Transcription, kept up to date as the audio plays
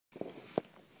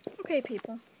Okay,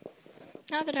 people.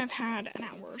 Now that I've had an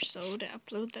hour or so to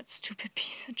upload that stupid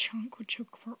piece of junk, which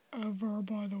took forever,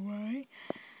 by the way,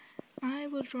 I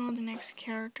will draw the next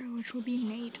character, which will be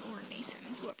Nate or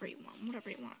Nathan, whatever you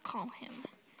want to call him.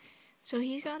 So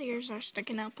he's got ears that are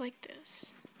sticking up like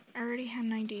this. I already had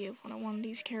an idea of what I wanted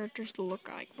these characters to look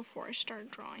like before I started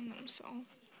drawing them, so.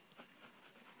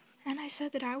 And I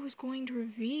said that I was going to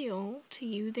reveal to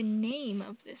you the name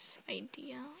of this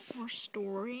idea or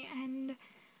story, and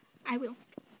I will.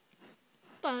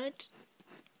 But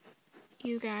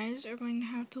you guys are going to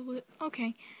have to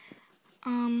okay.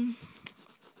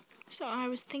 So I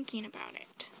was thinking about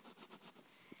it.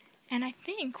 And I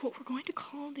think what we're going to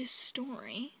call this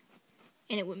story,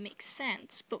 and it would make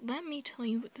sense, but let me tell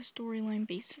you what the storyline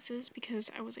basis is,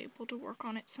 because I was able to work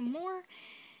on it some more,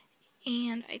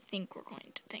 and I think we're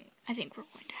going to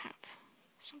have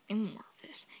something more of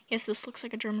this. Yes, this looks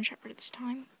like a German Shepherd at this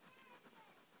time.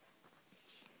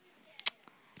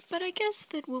 But I guess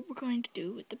that what we're going to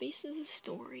do with the base of the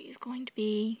story is going to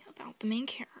be about the main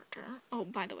character. Oh,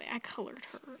 by the way, I colored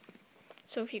her.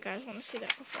 So if you guys want to see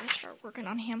that before I start working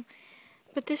on him.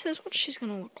 But this is what she's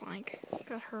going to look like.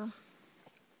 Got her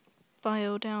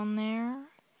bio down there.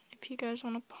 If you guys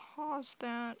want to pause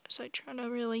that as I try to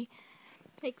really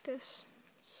make this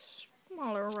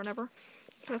smaller or whatever.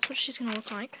 That's what she's going to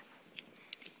look like.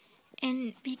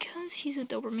 And because he's a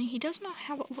Doberman, he does not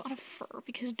have a lot of fur,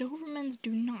 because Dobermans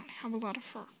do not have a lot of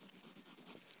fur.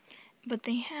 But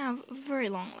they have very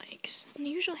long legs, and they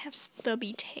usually have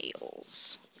stubby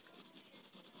tails.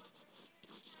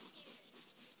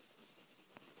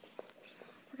 So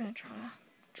we're going to try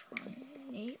to draw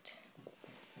Nate.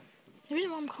 The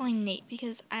reason why I'm calling Nate,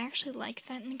 because I actually like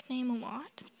that nickname a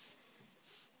lot.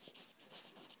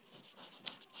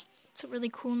 It's a really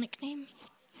cool nickname.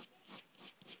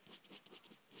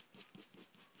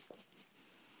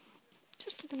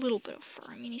 Just a little bit of fur.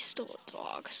 I mean, he's still a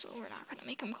dog, so we're not going to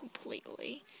make him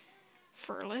completely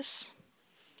furless.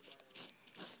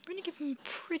 We're going to give him a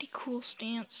pretty cool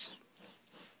stance.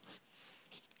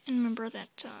 And remember that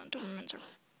Dobermans are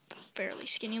fairly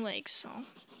skinny legs, so.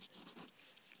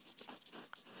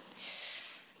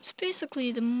 So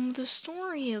basically, the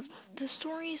story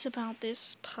is about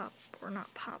this pup, or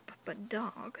not pup, but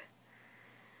dog.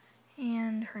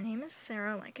 And her name is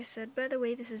Sarah, like I said. By the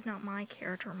way, this is not my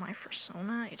character or my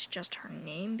persona, it's just her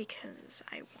name because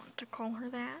I want to call her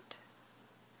that.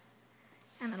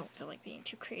 And I don't feel like being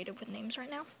too creative with names right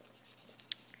now.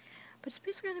 But it's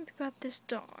basically going to be about this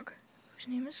dog, whose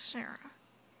name is Sarah.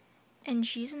 And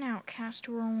she's an outcast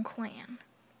to her own clan.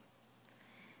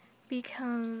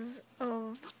 Because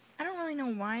of, I don't really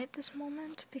know why at this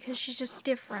moment, because she's just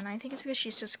different. I think it's because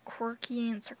she's just quirky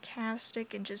and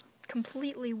sarcastic and just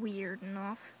completely weird and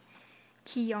off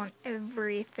key on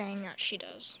everything that she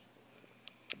does.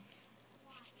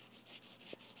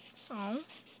 So,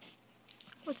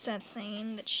 what's that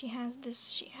saying? That she has,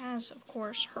 of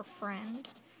course, her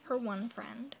one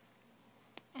friend.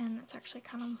 And that's actually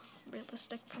kind of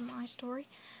realistic for my story.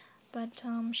 But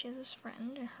she has this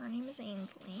friend, and her name is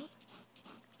Ainsley,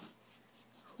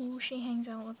 who she hangs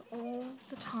out with all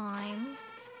the time.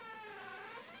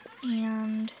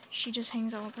 And she just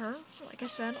hangs out with her, like I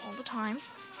said, all the time.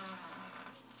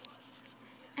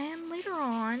 And later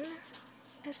on,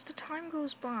 as the time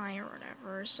goes by or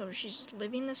whatever, so she's just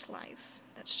living this life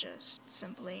that's just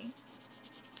simply,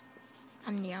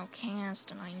 I'm the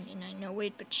outcast, and I know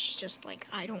it, but she's just like,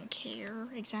 I don't care.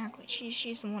 Exactly.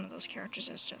 She's one of those characters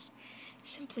that's just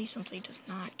simply does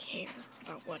not care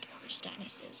about what her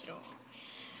status is at all.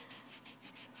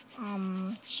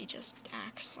 She just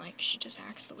acts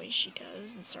the way she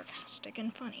does, and sarcastic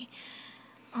and funny.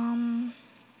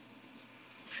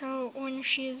 So when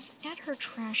she's at her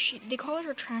trash heap, they call it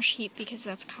her trash heap because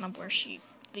that's kind of where she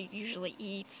usually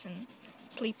eats and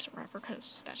sleeps or whatever,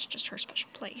 because that's just her special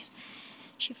place.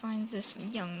 She finds this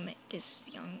young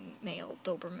male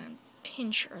Doberman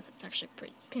pincher that's actually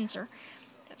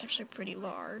pretty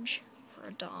large for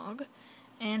a dog.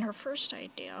 And her first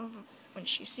idea when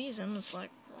she sees him is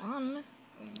like, run.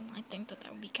 I think that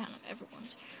would be kind of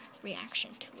everyone's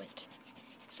reaction to it.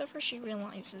 Except for she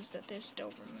realizes that this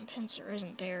Doberman pincer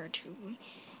isn't there to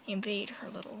invade her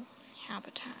little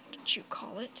habitat, that you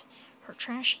call it, her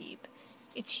trash heap.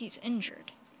 He's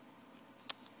injured.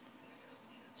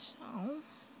 So,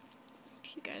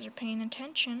 if you guys are paying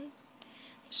attention,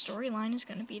 the storyline is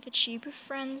going to be that she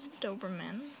befriends the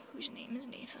Doberman, whose name is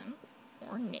Nathan,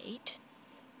 or Nate,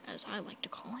 as I like to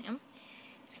call him.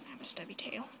 He's going to have a stubby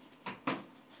tail,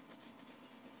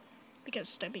 because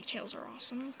stubby tails are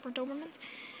awesome for Dobermans.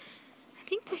 I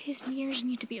think that his ears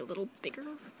need to be a little bigger,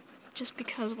 just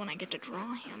because when I get to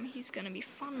draw him, he's gonna be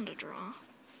fun to draw.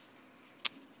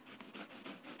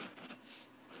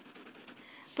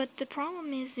 But the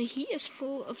problem is that he is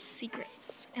full of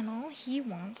secrets, and all he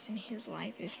wants in his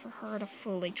life is for her to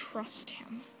fully trust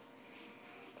him.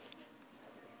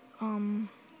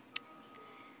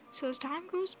 So as time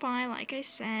goes by, like I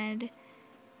said,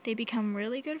 they become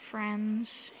really good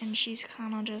friends, and she's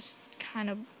kind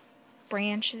of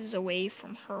branches away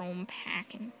from her own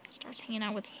pack and starts hanging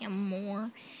out with him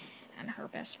more. And her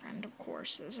best friend, of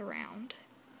course, is around,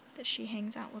 that she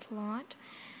hangs out with a lot.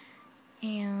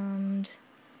 And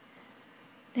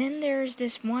then there's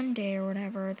this one day or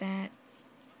whatever that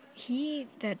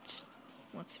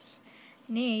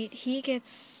Nate, he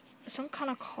gets some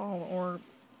kind of call or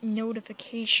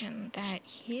notification that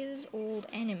his old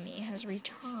enemy has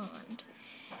returned.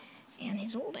 And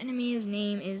his old enemy's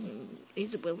name is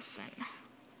Wilson.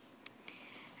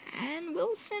 And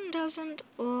Wilson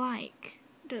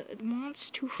wants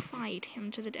to fight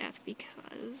him to the death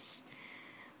because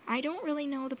I don't really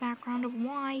know the background of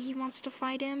why he wants to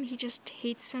fight him. He just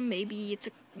hates him. Maybe it's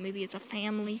a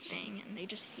family thing and they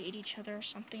just hate each other or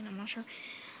something. I'm not sure.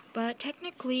 But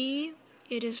technically,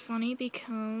 it is funny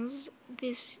because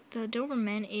the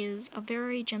Doberman is a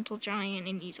very gentle giant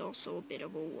and he's also a bit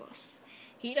of a wuss.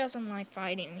 He doesn't like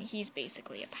fighting. He's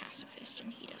basically a pacifist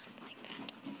and he doesn't like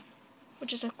that,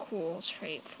 which is a cool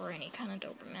trait for any kind of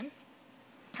Doberman.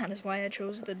 That is why I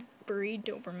chose the breed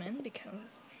Doberman,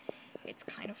 because it's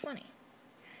kind of funny.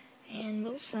 And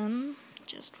Wilson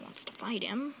just wants to fight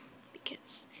him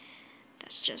because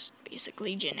that's just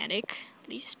basically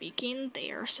genetically speaking,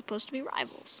 they are supposed to be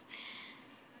rivals.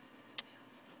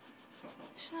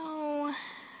 So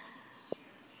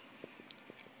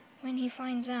when he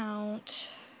finds out,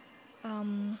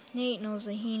 Nate knows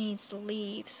that he needs to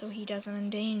leave so he doesn't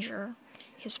endanger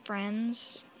his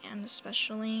friends and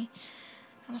especially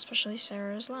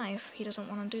Sarah's life. He doesn't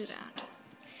want to do that.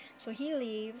 So he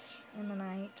leaves in the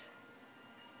night,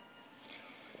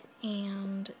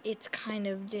 and it's kind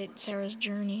of Sarah's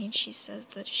journey. She says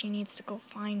that she needs to go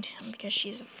find him because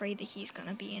she's afraid that he's going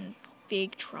to be in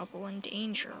big trouble and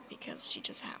danger because she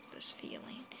just has this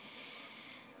feeling.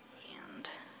 And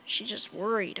she's just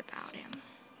worried about him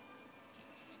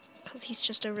because he's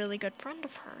just a really good friend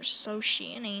of hers. So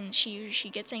she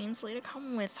gets Ainsley to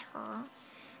come with her,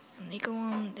 and they go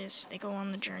on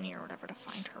the journey or whatever to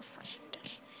find her friend,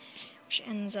 which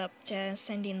ends up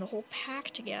sending the whole pack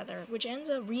together, which ends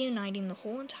up reuniting the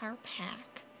whole entire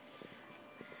pack.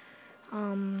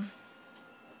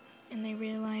 And they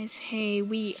realize, hey,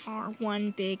 we are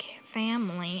one big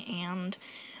family, and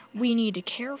we need to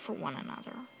care for one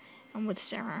another. And with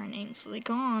Sarah and Ainsley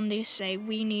gone, they say,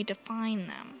 we need to find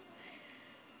them.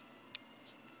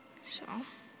 So,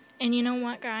 and you know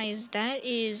what, guys? That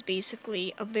is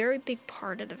basically a very big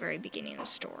part of the very beginning of the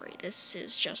story. This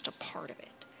is just a part of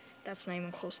it. That's not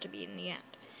even close to being the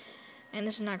end. And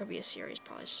this is not going to be a series,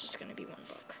 probably. It's just going to be one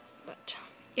book. But,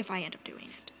 if I end up doing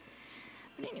it.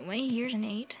 But anyway, here's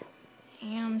Nate.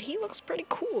 And he looks pretty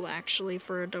cool, actually,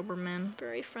 for a Doberman.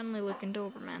 Very friendly-looking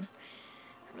Doberman.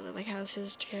 I really like how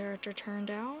his character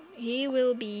turned out. He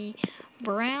will be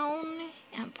brown,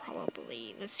 and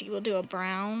probably, let's see, we'll do a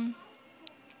brown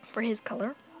for his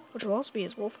color, which will also be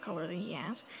his wolf color that he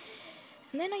has.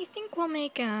 And then I think we'll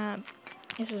make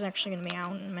this is actually going to be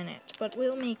out in a minute, but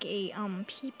we'll make a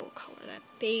people color, that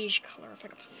beige color. If I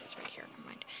can put this right here, never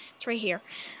mind. It's right here.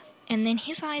 And then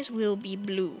his eyes will be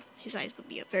blue. His eyes will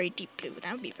be a very deep blue.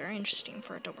 That would be very interesting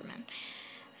for a Doberman.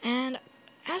 And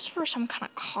as for some kind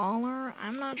of collar,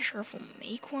 I'm not sure if we'll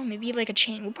make one. Maybe like a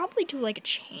chain. We'll probably do like a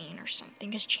chain or something,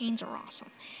 because chains are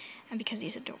awesome. And because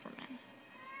he's a Doberman.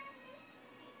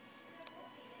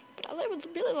 But I would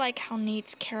really like how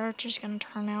Nate's character is going to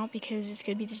turn out, because it's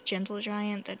going to be this gentle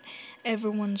giant that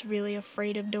everyone's really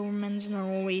afraid of Dobermans, and they're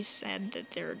always said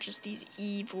that they're just these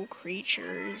evil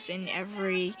creatures in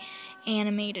every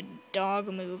animated dog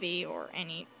movie or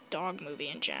any dog movie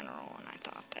in general. And I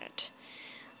thought that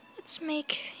let's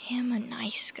make him a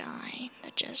nice guy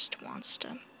that just wants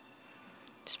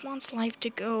life to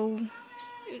go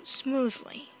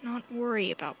smoothly, not worry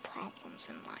about problems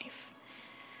in life.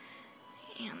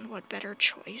 And what better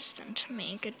choice than to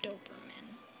make a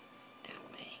Doberman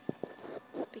that way,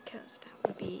 because that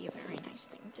would be a very nice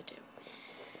thing to do.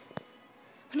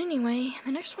 But anyway,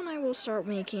 the next one I will start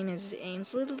making is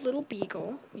Ainsley the Little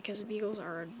Beagle, because beagles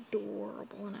are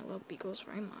adorable and I love beagles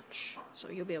very much. So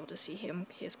you'll be able to see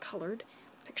his colored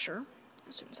picture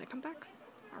as soon as I come back.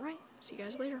 Alright, see you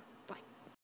guys later.